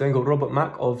 We've then got Robert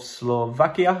Mack of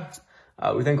Slovakia.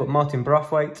 We've then got Martin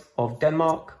Braithwaite of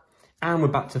Denmark. And we're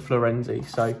back to Florenzi.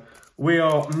 So we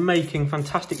are making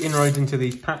fantastic inroads into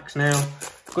these packs now.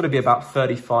 Got to be about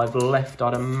 35 left,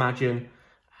 I'd imagine.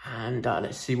 And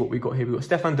let's see what we've got here. We've got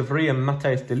Stefan de Vrij and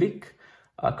Matthijs de Ligt.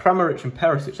 Kramaric and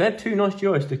Perisic. They had two nice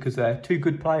Euro stickers there. Two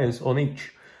good players on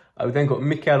each. We've then got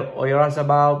Mikel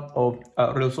Oyarzabal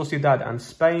of Real Sociedad and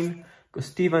Spain. Got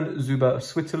Steven Zuber of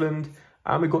Switzerland.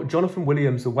 And we've got Jonathan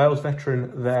Williams, the Wales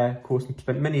veteran there. Of course,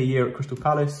 spent many a year at Crystal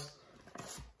Palace.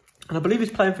 And I believe he's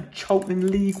playing for Charlton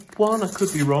in League One. I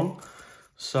could be wrong.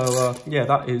 So, yeah,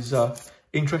 that is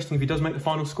interesting if he does make the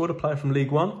final squad, a player from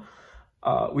League One.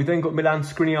 We then got Milan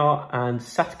Skriniar and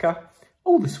Satka.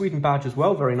 Oh, the Sweden badge as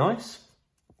well, very nice.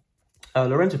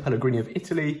 Lorenzo Pellegrini of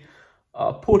Italy.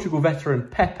 Portugal veteran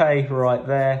Pepe right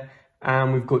there.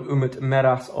 And we've got Umut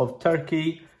Meras of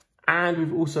Turkey. And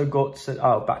we've also got,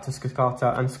 back to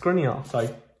Skakata and Skriniar.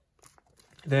 So,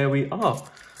 there we are.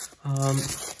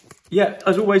 Yeah,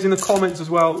 as always in the comments as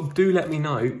well, do let me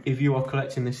know if you are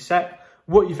collecting this set.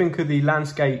 What you think of the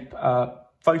landscape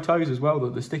photos as well,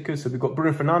 the stickers. So we've got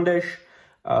Bruno Fernandes,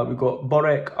 we've got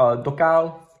Borek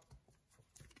Dokal,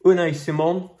 Unai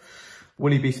Simon.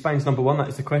 Will he be Spain's #1? That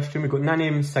is the question. We've got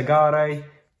Nanim Sagare,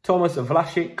 Thomas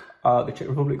Vlasic, the Czech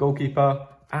Republic goalkeeper.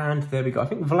 And there we go. I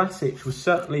think Vlasic was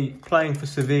certainly playing for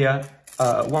Sevilla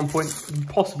at one point,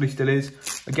 possibly still is.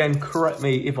 Again, correct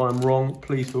me if I'm wrong.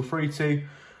 Please feel free to.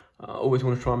 I always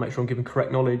want to try and make sure I'm giving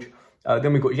correct knowledge.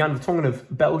 Then we've got Jan Vertonghen of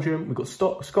Belgium. We've got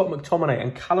Scott McTominay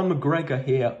and Callum McGregor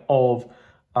here of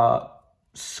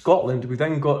Scotland. We've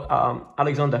then got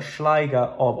Alexander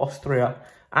Schleicher of Austria.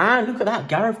 And look at that,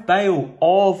 Gareth Bale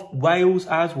of Wales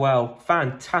as well.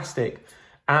 Fantastic.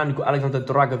 And we've got Alexander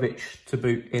Dragovic to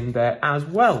boot in there as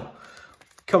well.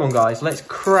 Come on, guys. Let's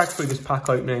crack through this pack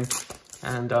opening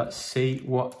and see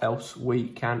what else we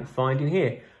can find in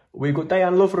here. We've got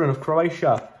Dejan Lovren of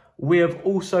Croatia. We have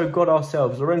also got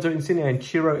ourselves Lorenzo Insigne and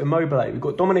Ciro Immobile. We've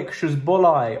got Dominik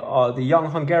Szoboszlai, the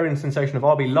young Hungarian sensation of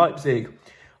RB Leipzig.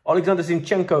 Alexander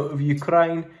Zinchenko of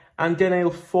Ukraine. And Daniil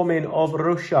Fomin of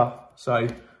Russia. So,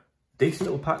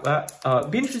 decent little pack that.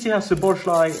 Be interested to see how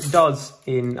Szoboszlai does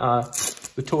in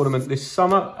the tournament this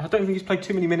summer. I don't think he's played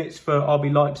too many minutes for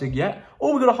RB Leipzig yet.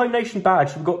 Oh, we've got a Home Nation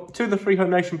badge. We've got 2 of the 3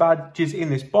 Home Nation badges in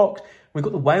this box. We've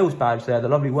got the Wales badge there, the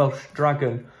lovely Welsh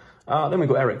Dragon. Then we've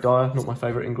got Eric Dyer, not my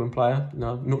favourite England player.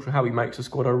 No, not sure how he makes a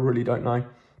squad, I really don't know.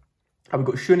 We've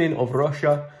got Shunin of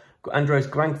Russia, we've got Andreas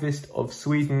Grankvist of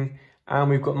Sweden, and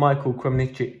we've got Michael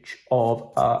Kremnicic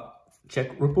of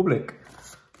Czech Republic.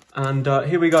 And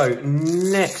here we go,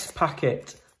 next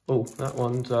packet. Oh, that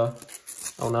one's, oh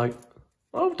no.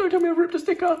 Oh, don't tell me I've ripped a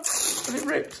sticker. Is it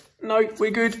ripped? No,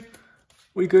 we're good.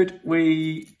 We're good.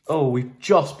 We've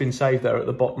just been saved there at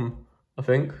the bottom, I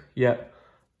think. Yeah.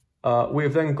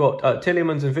 We've then got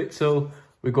Tillemans and Witsel.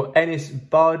 We've got Enis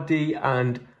Bardi,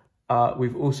 and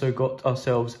we've also got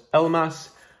ourselves Elmas.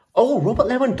 Oh, Robert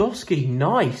Lewandowski,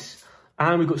 nice.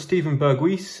 And we've got Steven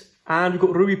Berghuis, and we've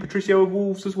got Rui Patricio of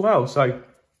Wolves as well. So,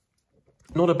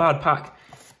 not a bad pack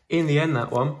in the end,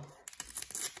 that one.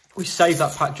 We saved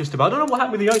that pack just about. I don't know what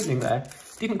happened with the opening there.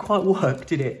 Didn't quite work,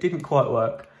 did it? Didn't quite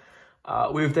work.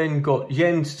 We've then got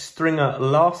Jens Stringer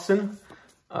Larsen.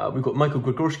 We've got Michael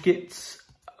Gregorskits.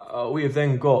 We have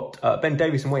then got Ben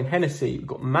Davies and Wayne Hennessy. We've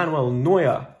got Manuel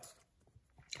Neuer.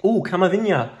 Oh,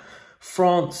 Camavinga,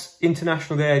 France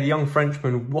international there, the young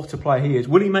Frenchman. What a player he is.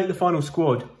 Will he make the final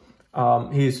squad?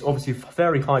 He is obviously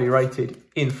very highly rated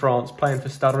in France, playing for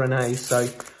Stade Rennais. So,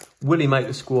 will he make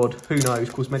the squad? Who knows?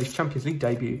 Of course, made his Champions League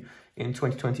debut in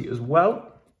 2020 as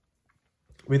well.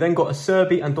 We then got a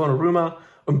Serbi and Donnarumma,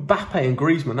 Mbappe and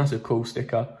Griezmann. That's a cool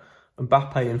sticker.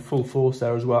 Mbappe in full force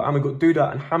there as well. And we've got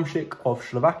Duda and Hamšík of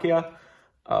Slovakia.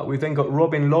 We've then got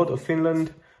Robin Lod of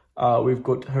Finland. We've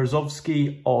got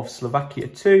Herzovsky of Slovakia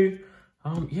too.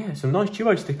 Yeah, some nice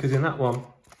duo stickers in that one.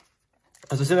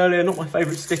 As I said earlier, not my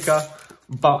favourite sticker,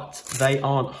 but they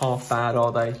aren't half bad,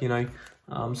 are they? You know,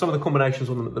 some of the combinations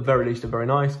on them at the very least are very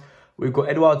nice. We've got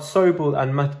Eduard Sobel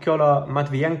and Matkola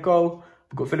Matvienko.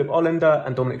 We've got Filip Olender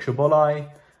and Dominik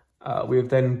Szoboszlai. We've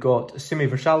then got Simi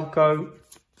Vršálko.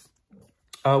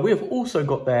 We have also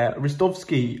got there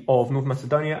Ristovski of North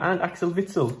Macedonia and Axel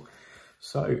Witsel.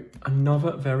 So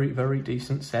another very, very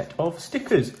decent set of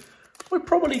stickers. We're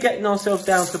probably getting ourselves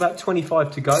down to about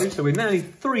 25 to go. So we're nearly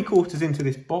 3/4 into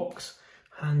this box.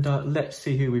 And let's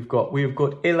see who we've got. We've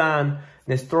got Ilan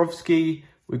Nestrovsky.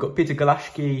 We've got Peter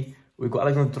Galashki. We've got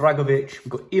Alexander Dragovic. We've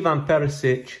got Ivan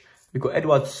Perisic. We've got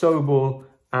Eduard Sobel.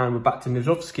 And we're back to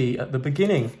Nizovsky at the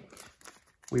beginning.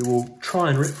 We will try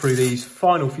and rip through these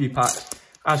final few packs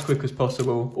as quick as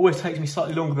possible. Always takes me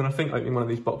slightly longer than I think opening one of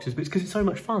these boxes, but it's because it's so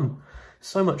much fun.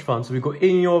 So much fun. So we've got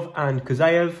Inyov and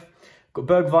Kazayev. We've got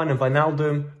Bergwijn and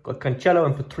Wijnaldum. We've got Cancelo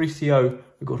and Patricio.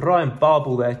 We've got Ryan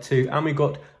Babel there too. And we've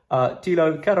got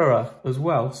Thilo Kehrer as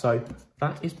well. So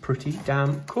that is pretty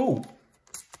damn cool.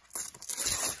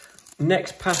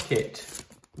 Next packet.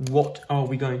 What are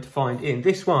we going to find in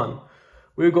this one?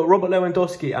 We've got Robert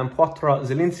Lewandowski and Piotr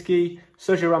Zielinski.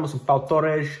 Sergio Ramos and Pau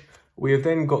Torres. We have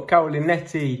then got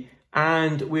Carolinetti,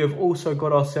 and we have also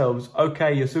got ourselves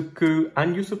OK Yasuku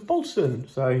and Yusuf Poulsen.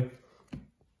 So,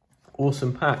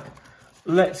 awesome pack.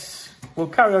 we'll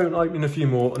carry on opening a few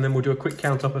more, and then we'll do a quick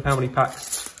count up of how many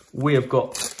packs we have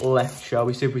got left, shall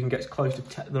we? See if we can get as close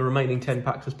to the remaining 10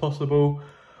 packs as possible.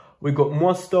 We've got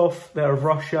Mostov there of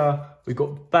Russia. We've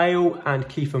got Bale and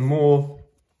Kiefer Moore.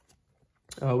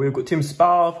 We've got Tim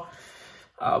Sparv.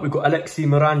 We've got Alexei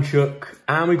Moranchuk.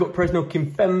 And we've got Presnel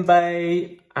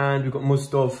Kimpembe. And we've got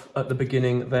Mostov at the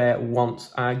beginning there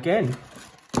once again.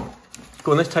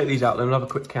 Go on, let's take these out then. We'll have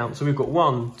a quick count. So we've got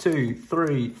 1, 2,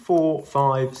 3, 4,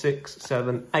 5, 6,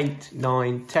 7, 8,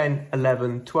 9, 10,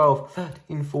 11, 12,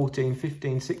 13, 14,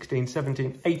 15, 16,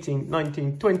 17, 18,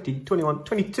 19, 20, 21,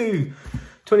 22.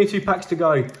 22 packs to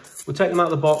go. We'll take them out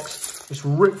of the box. Just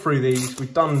rip through these.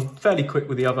 We've done fairly quick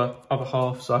with the other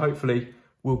half, so hopefully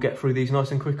we'll get through these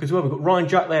nice and quick as well. We've got Ryan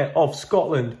Jack there of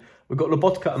Scotland. We've got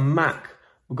Lobotka and Mac.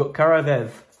 We've got Karavev,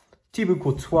 Thibaut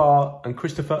Courtois and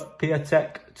Christopher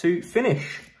Piatek to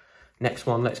finish. Next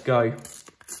one, let's go.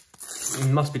 We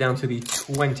must be down to the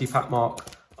 20 pack mark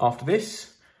after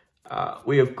this.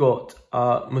 We have got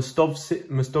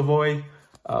Mostovoy.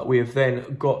 We have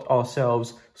then got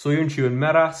ourselves Soyuncu and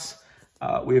Meras.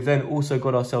 We have then also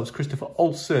got ourselves Christopher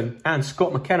Olsen and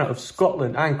Scott McKenna of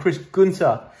Scotland and Chris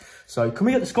Gunter. So can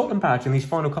we get the Scotland badge in these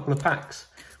final couple of packs?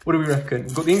 What do we reckon?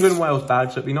 We've got the England and Wales badge,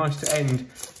 so it'd be nice to end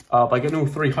by getting all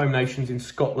 3 home nations in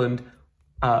Scotland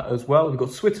as well. We've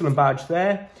got Switzerland badge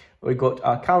there. We've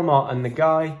got Kalmar and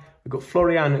Nagai. We've got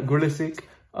Florian Grilisic.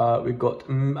 We've got,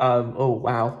 oh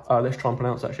wow, let's try and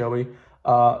pronounce that, shall we?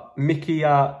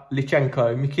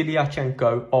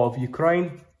 Mikhailyachenko of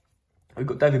Ukraine. We've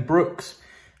got David Brooks,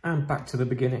 and back to the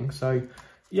beginning. So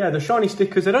yeah, the shiny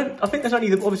stickers, I think there's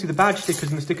only obviously the badge stickers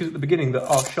and the stickers at the beginning that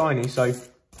are shiny, so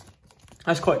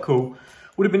that's quite cool.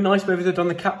 Would have been nice maybe they'd done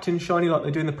the captain shiny like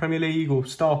they do in the Premier League, or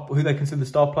star, who they consider the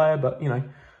star player, but you know,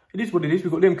 it is what it is.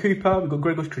 We've got Liam Cooper, we've got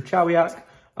Grzegorz Krychowiak.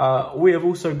 We have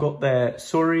also got there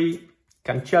Sori,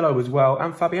 Cancelo as well,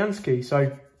 and Fabianski.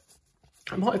 So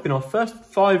it might have been our first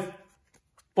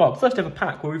ever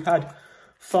pack where we've had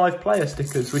 5 player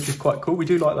stickers, which is quite cool. We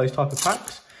do like those type of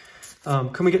packs.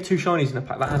 Can we get 2 shinies in a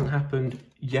pack? That hasn't happened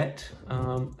yet,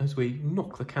 as we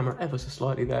knock the camera ever so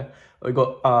slightly there. We've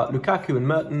got Lukaku and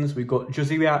Mertens, we've got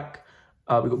Joziak,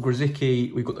 we've got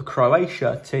Grzycki, we've got the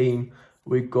Croatia team,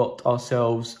 we've got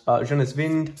ourselves Jonas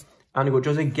Vind, and we've got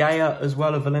Jose Gaya as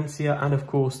well of Valencia, and of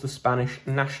course the Spanish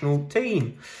national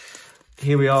team.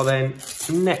 Here we are then,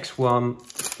 next one.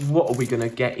 What are we going to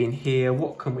get in here?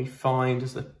 What can we find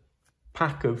as the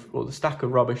pack of, or the stack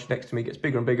of rubbish next to me gets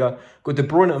bigger and bigger? We've got De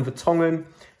Bruyne and Vertonghen.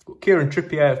 We've got Kieran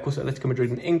Trippier, of course, at Atletico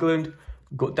Madrid in England.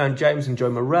 We've got Dan James and Joe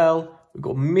Morel. We've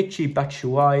got Michi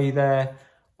Batshuayi there.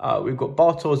 We've got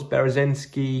Bartosz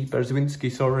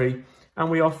Berezowski, sorry.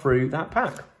 And we are through that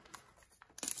pack.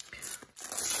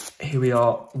 Here we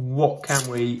are. What can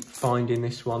we find in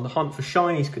this one? The hunt for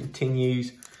shinies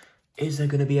continues. Is there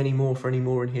going to be any more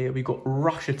in here? We've got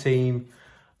Russia team.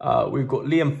 We've got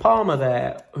Liam Palmer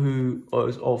there, who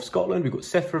is of Scotland. We've got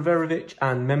Seth Riverovic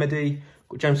and Memedy. We've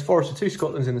got James Forrester, 2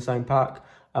 Scotlands in the same pack.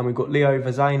 And we've got Leo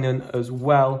Vazainen as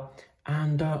well.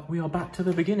 And we are back to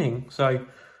the beginning. So,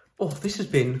 this has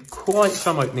been quite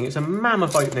some opening. It's a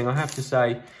mammoth opening, I have to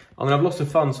say. I'm going to have lots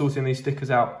of fun sorting these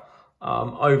stickers out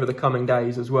over the coming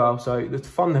days as well. So the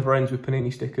fun never ends with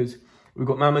Panini stickers. We've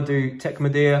got Mamadou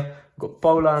Tekmadir. We've got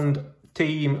Poland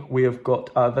team. We have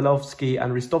got Velovsky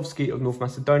and Ristovsky of North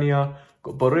Macedonia. We've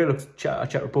got Boril of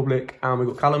Czech Republic. And we've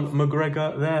got Callum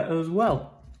McGregor there as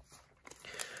well.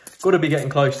 Got to be getting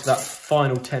close to that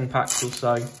final 10 packs or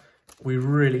so. We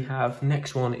really have.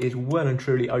 Next one is well and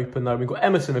truly open though. We've got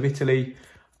Emerson of Italy.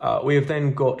 We have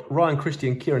then got Ryan Christie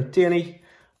and Kieran Tierney.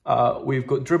 We've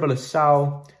got Dribbler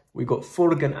Sal. We've got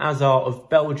Forgan Azar of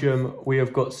Belgium. We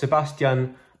have got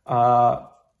Sebastian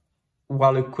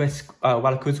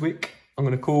Walakuzwik. I'm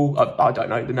going to call, I don't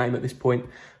know the name at this point.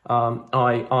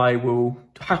 I will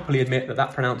happily admit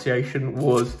that pronunciation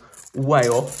was way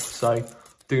off. So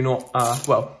do not,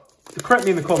 correct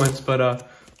me in the comments, but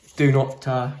do not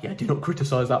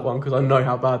criticise that one because I know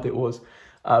how bad it was.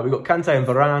 We've got Kante and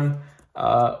Varane.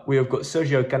 We have got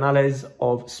Sergio Canales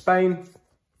of Spain.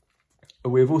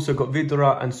 We've also got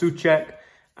Vidra and Suchek.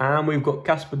 And we've got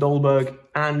Kasper Dolberg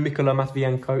and Mikola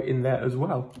Matvienko in there as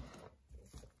well.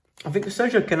 I think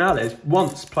Sergio Canales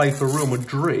once played for Real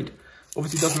Madrid.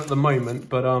 Obviously doesn't at the moment,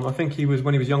 but I think he was,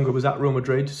 when he was younger, was at Real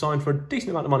Madrid. Signed for a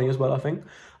decent amount of money as well, I think.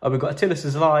 We've got Attila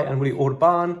Szalai and Willy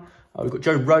Orban. We've got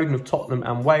Joe Roden of Tottenham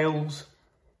and Wales.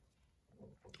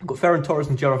 We've got Ferran Torres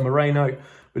and Gerard Moreno.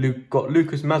 We've got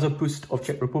Lucas Mazopust of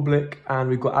Czech Republic. And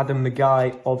we've got Adam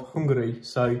Nagai of Hungary.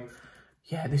 So,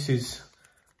 yeah, this is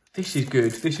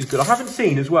good. This is good. I haven't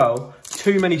seen, as well,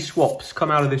 too many swaps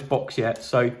come out of this box yet.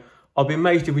 So, I'll be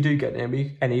amazed if we do get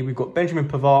any. We've got Benjamin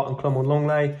Pavard and Clement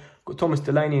Longley. We've got Thomas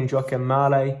Delaney and Joachim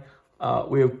Male.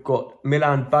 We've got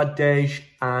Milan Badej,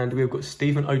 and we've got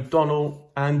Stephen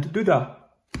O'Donnell and Duda.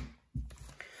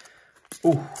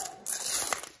 Oh,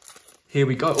 here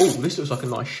we go. Oh, this looks like a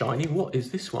nice shiny. What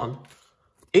is this one?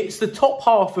 It's the top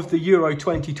half of the Euro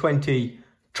 2020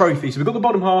 trophy. So we've got the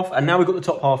bottom half, and now we've got the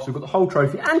top half. So we've got the whole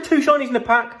trophy and 2 shinies in the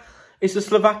pack. It's the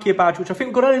Slovakia badge, which I think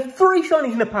we've got only 3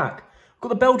 shinies in the pack. We've got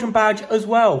the Belgian badge as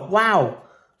well. Wow.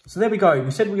 So there we go.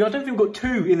 We said I don't think we've got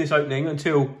 2 in this opening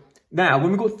until now, when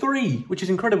we've got 3, which is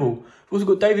incredible. We've also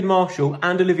got David Marshall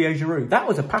and Olivier Giroud. That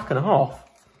was a pack and a half.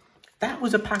 That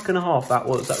was a pack and a half, that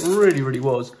was. That really, really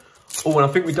was. Oh, and I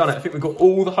think we've done it. I think we've got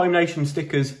all the home nation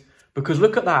stickers, because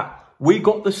look at that. We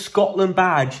got the Scotland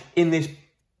badge in this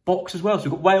box as well. So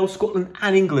we've got Wales, Scotland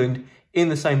and England in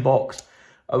the same box.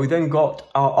 We then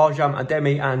got Arjam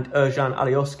Ademi and Erjan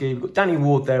Alioski. We've got Danny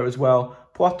Ward there as well.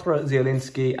 Piotr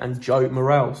Zielinski and Joe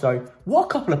Morel. So what a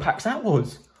couple of packs that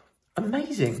was.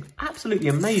 Amazing. Absolutely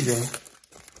amazing.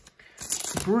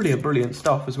 Brilliant, brilliant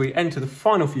stuff as we enter the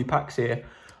final few packs here.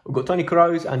 We've got Toni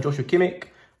Kroos and Joshua Kimmich.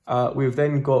 We've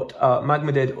then got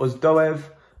Magmed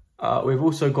Ozdoev. We've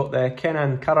also got there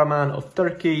Kenan Karaman of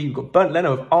Turkey. We've got Bernd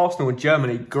Leno of Arsenal and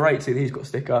Germany. Great to see that he's got a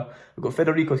sticker. We've got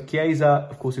Federico Chiesa,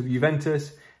 of course, of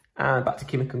Juventus. And back to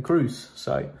Kimmich and Kroos.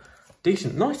 So,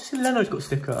 decent. Nice to see Leno's got a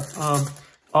sticker.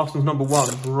 Arsenal's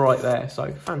 #1 right there. So,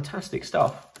 fantastic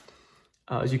stuff.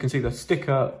 As you can see, the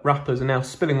sticker wrappers are now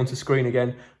spilling onto screen again.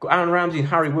 We've got Aaron Ramsey and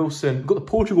Harry Wilson. We've got the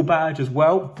Portugal badge as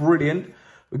well. Brilliant.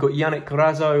 We've got Yannick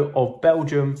Razzo of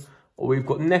Belgium. We've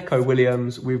got Neco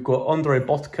Williams. We've got Andre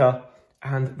Botka.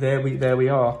 And there we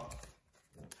are.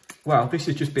 Wow, this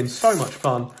has just been so much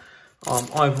fun.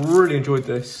 I've really enjoyed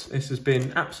this. This has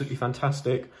been absolutely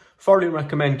fantastic. Thoroughly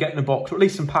recommend getting a box, or at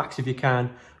least some packs if you can.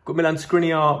 We've got Milan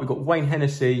Skriniar. We've got Wayne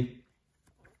Hennessy.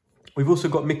 We've also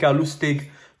got Mikael Lustig.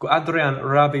 Got Adrian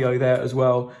Rabiot there as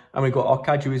well. And we've got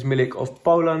Arkadiusz Milik of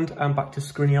Poland. And back to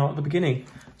Skriniar at the beginning.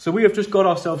 So we have just got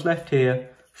ourselves left here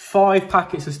 5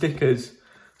 packets of stickers.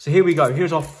 So here we go.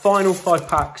 Here's our final 5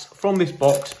 packs from this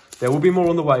box. There will be more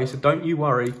on the way, so don't you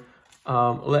worry.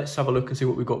 Let's have a look and see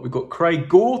what we've got. We've got Craig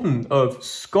Gordon of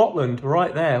Scotland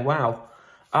right there. Wow.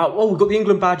 Well, we've got the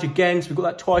England badge again. So we've got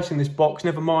that twice in this box.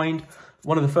 Never mind.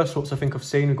 One of the first sorts I think I've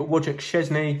seen. We've got Wojciech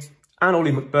Szczesny and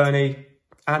Ollie McBurney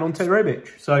and Ante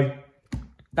Rebic. So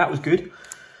that was good.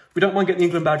 We don't mind getting the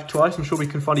England badge twice. I'm sure we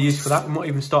can find a use for that. We might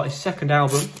even start his second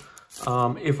album.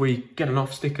 If we get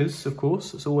enough stickers, of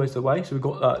course. That's always the way. So we've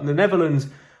got the Netherlands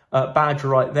badge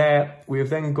right there. We've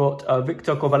then got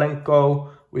Viktor Kovalenko.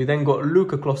 We've then got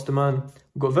Luca Klosterman.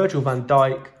 We've got Virgil van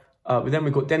Dijk.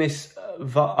 We've got Dennis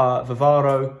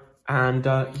Vivaro. And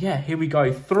yeah, here we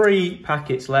go. 3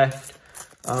 packets left.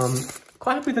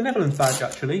 Quite happy with the Netherlands badge,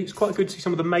 actually. It's quite good to see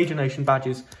some of the major nation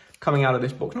badges coming out of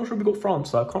this box. Not sure if we've got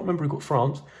France, though. I can't remember if we've got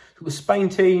France. We've got the Spain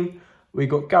team. We've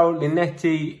got Gaul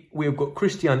Linetti. We've got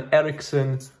Christian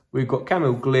Eriksen. We've got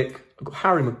Camille Glick. We've got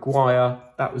Harry Maguire.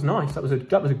 That was nice. That was a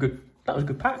good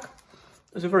pack.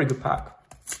 That was a very good pack.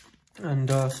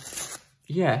 And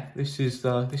yeah, this is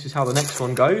how the next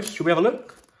one goes. Shall we have a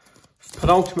look?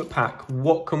 Penultimate pack.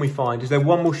 What can we find? Is there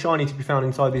one more shiny to be found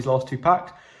inside these last 2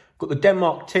 packs? We've got the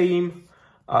Denmark team.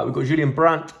 We've got Julian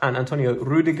Brandt and Antonio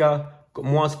Rudiger. We've got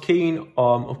Moise Keane,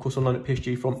 of course, on loan at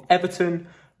PSG from Everton.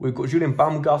 We've got Julian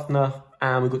Baumgartner,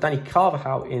 and we've got Danny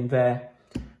Carvajal in there.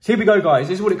 So here we go, guys.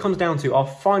 This is what it comes down to. Our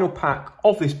final pack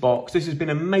of this box. This has been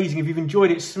amazing. If you've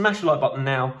enjoyed it, smash the like button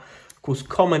now. Of course,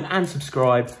 comment and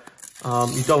subscribe.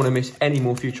 You don't want to miss any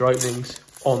more future openings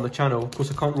on the channel. Of course,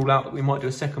 I can't rule out that we might do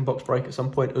a second box break at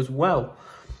some point as well.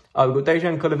 We've got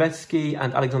Dejan Kulevetsky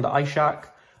and Alexander Ishak.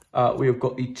 We've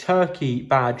got the Turkey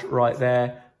badge right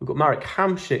there. We've got Marek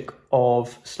Hamšík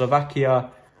of Slovakia.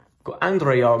 We've got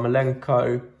Andrei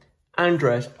Yarmolenko,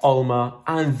 Andres Olma,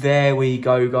 and there we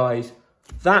go, guys.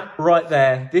 That right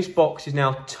there, this box is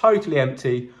now totally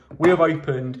empty. We have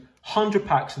opened 100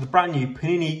 packs of the brand new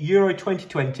Panini Euro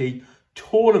 2020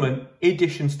 Tournament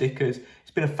Edition stickers.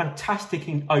 It's been a fantastic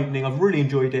opening. I've really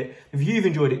enjoyed it. If you've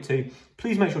enjoyed it too,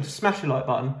 please make sure to smash the like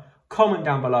button, comment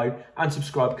down below, and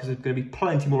subscribe, because there's going to be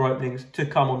plenty more openings to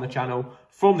come on the channel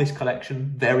from this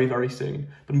collection very, very soon.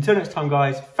 But until next time,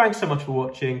 guys, thanks so much for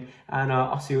watching, and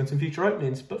I'll see you in some future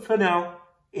openings. But for now,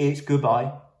 it's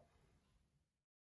goodbye.